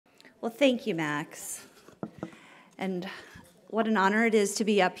Well, thank you, Max. And what an honor it is to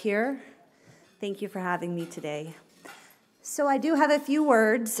be up here. Thank you for having me today. So I do have a few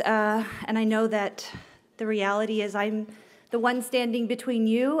words, and I know that the reality is I'm the one standing between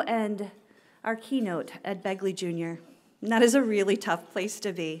you and our keynote, Ed Begley Jr. And that is a really tough place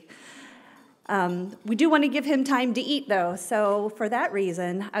to be. We do want to give him time to eat, though, so for that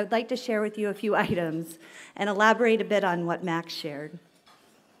reason, I would like to share with you a few items and elaborate a bit on what Max shared.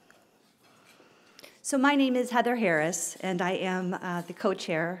 So my name is Heather Harris, and I am the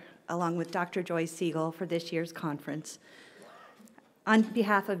co-chair, along with Dr. Joy Siegel, for this year's conference. On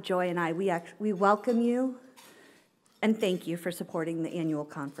behalf of Joy and I, we welcome you and thank you for supporting the annual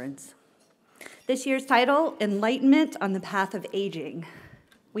conference. This year's title, Enlightenment on the Path of Aging.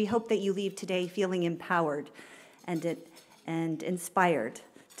 We hope that you leave today feeling empowered and inspired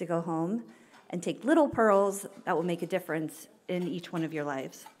to go home and take little pearls that will make a difference in each one of your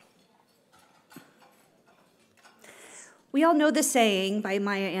lives. We all know the saying by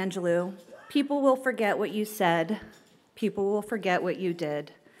Maya Angelou, people will forget what you said, people will forget what you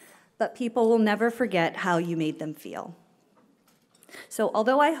did, but people will never forget how you made them feel. So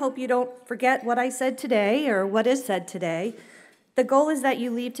although I hope you don't forget what I said today or what is said today, the goal is that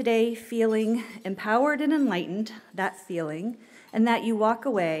you leave today feeling empowered and enlightened, that feeling, and that you walk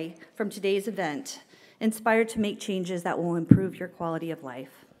away from today's event inspired to make changes that will improve your quality of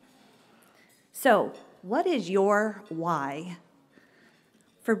life. So, what is your why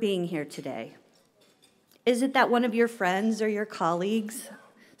for being here today? Is it that one of your friends or your colleagues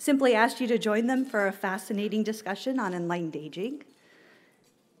simply asked you to join them for a fascinating discussion on enlightened aging?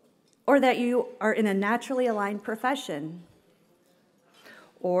 Or that you are in a naturally aligned profession?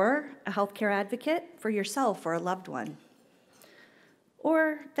 Or a healthcare advocate for yourself or a loved one?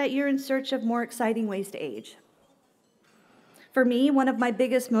 Or that you're in search of more exciting ways to age? For me, one of my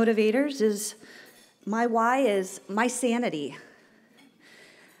biggest motivators is my why is my sanity.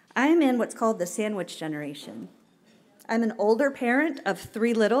 I'm in what's called the sandwich generation. I'm an older parent of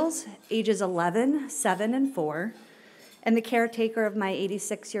 3 littles, ages 11, 7, and 4, and the caretaker of my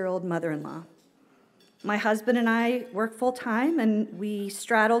 86-year-old mother-in-law. My husband and I work full-time, and we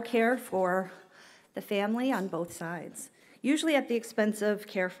straddle care for the family on both sides, usually at the expense of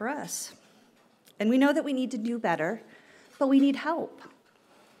care for us. And we know that we need to do better, but we need help.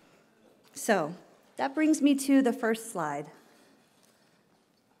 So, that brings me to the first slide.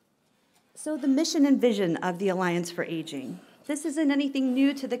 So the mission and vision of the Alliance for Aging. This isn't anything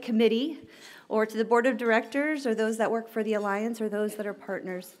new to the committee or to the board of directors or those that work for the Alliance or those that are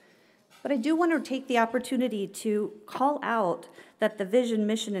partners. But I do want to take the opportunity to call out that the vision,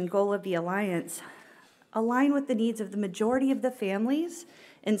 mission, and goal of the Alliance align with the needs of the majority of the families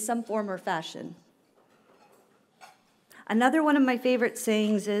in some form or fashion. Another one of my favorite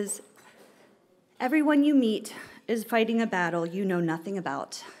sayings is, everyone you meet is fighting a battle you know nothing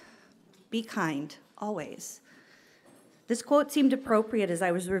about. Be kind, always. This quote seemed appropriate as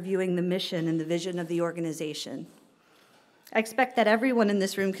I was reviewing the mission and the vision of the organization. I expect that everyone in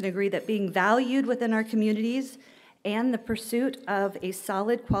this room can agree that being valued within our communities and the pursuit of a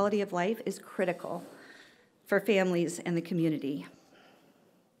solid quality of life is critical for families and the community.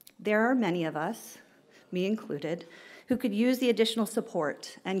 There are many of us, me included, who could use the additional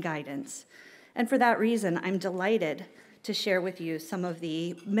support and guidance. And for that reason, I'm delighted to share with you some of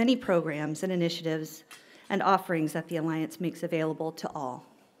the many programs and initiatives and offerings that the Alliance makes available to all.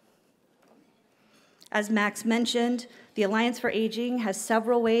 As Max mentioned, the Alliance for Aging has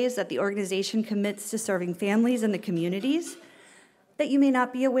several ways that the organization commits to serving families and the communities that you may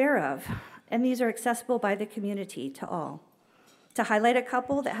not be aware of, and these are accessible by the community to all. To highlight a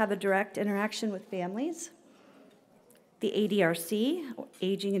couple that have a direct interaction with families, the ADRC,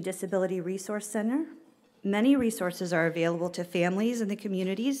 Aging and Disability Resource Center. Many resources are available to families in the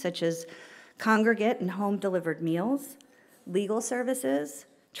communities, such as congregate and home-delivered meals, legal services,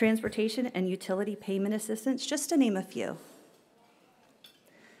 transportation and utility payment assistance, just to name a few.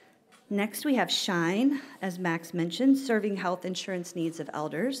 Next, we have SHINE, as Max mentioned, serving health insurance needs of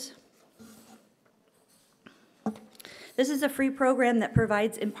elders. This is a free program that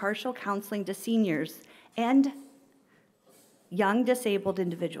provides impartial counseling to seniors and young disabled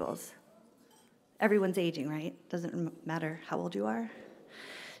individuals. Everyone's aging, right? Doesn't matter how old you are.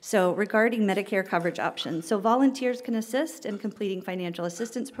 So regarding Medicare coverage options, so volunteers can assist in completing financial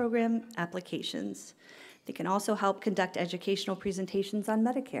assistance program applications. They can also help conduct educational presentations on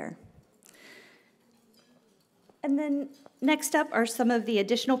Medicare. And then next up are some of the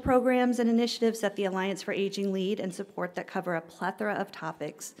additional programs and initiatives that the Alliance for Aging lead and support that cover a plethora of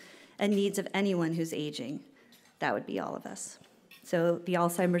topics and needs of anyone who's aging. That would be all of us. So the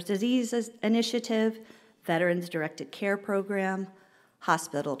Alzheimer's Disease Initiative, Veterans Directed Care Program,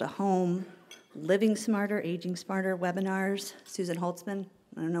 Hospital to Home, Living Smarter, Aging Smarter webinars. Susan Holtzman,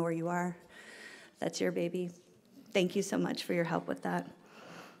 I don't know where you are. That's your baby. Thank you so much for your help with that.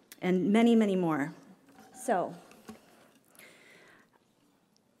 And many, many more. So,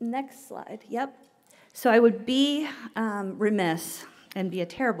 next slide, yep. So I would be remiss and be a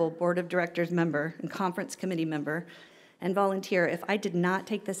terrible board of directors member and conference committee member and volunteer if I did not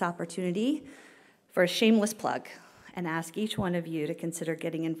take this opportunity for a shameless plug and ask each one of you to consider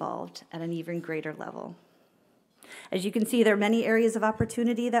getting involved at an even greater level. As you can see, there are many areas of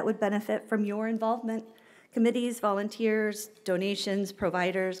opportunity that would benefit from your involvement: committees, volunteers, donations,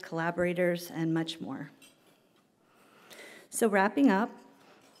 providers, collaborators, and much more. So wrapping up,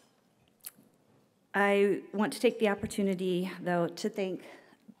 I want to take the opportunity, though, to thank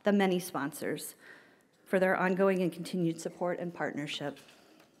the many sponsors for their ongoing and continued support and partnership.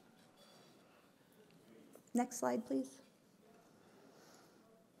 Next slide, please.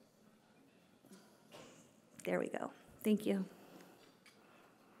 There we go. Thank you.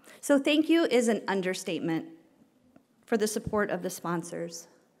 So thank you is an understatement for the support of the sponsors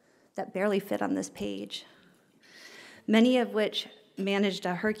that barely fit on this page, many of which managed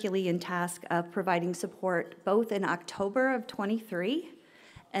a Herculean task of providing support both in October of 23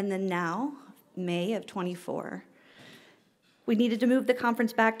 and then now, May of 24. We needed to move the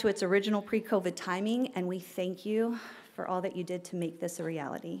conference back to its original pre-COVID timing, and we thank you for all that you did to make this a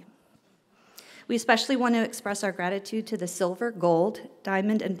reality. We especially want to express our gratitude to the Silver, Gold,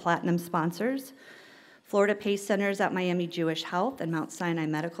 Diamond, and Platinum sponsors, Florida PACE Centers at Miami Jewish Health and Mount Sinai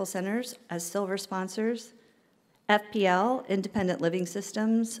Medical Centers as Silver sponsors, FPL, Independent Living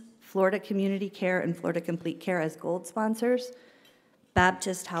Systems, Florida Community Care and Florida Complete Care as Gold sponsors,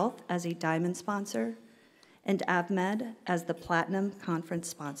 Baptist Health as a Diamond sponsor, and AvMed as the Platinum Conference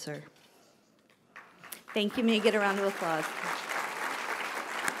sponsor. Thank you. May you get a round of applause.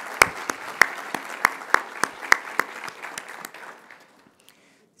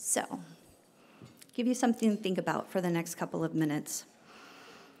 So, give you something to think about for the next couple of minutes.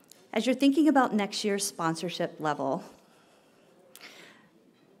 As you're thinking about next year's sponsorship level,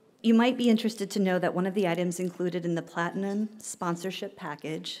 you might be interested to know that one of the items included in the Platinum sponsorship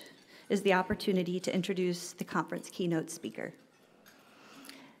package is the opportunity to introduce the conference keynote speaker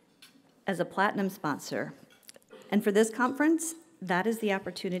as a Platinum sponsor. And for this conference, that is the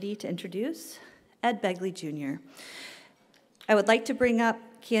opportunity to introduce Ed Begley Jr. I would like to bring up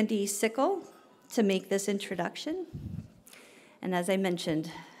Candy Sickle to make this introduction. And as I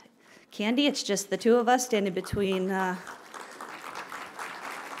mentioned, Candy, it's just the two of us standing between Ed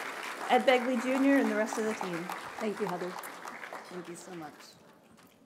Begley Jr. and the rest of the team. Thank you, Heather. Thank you so much.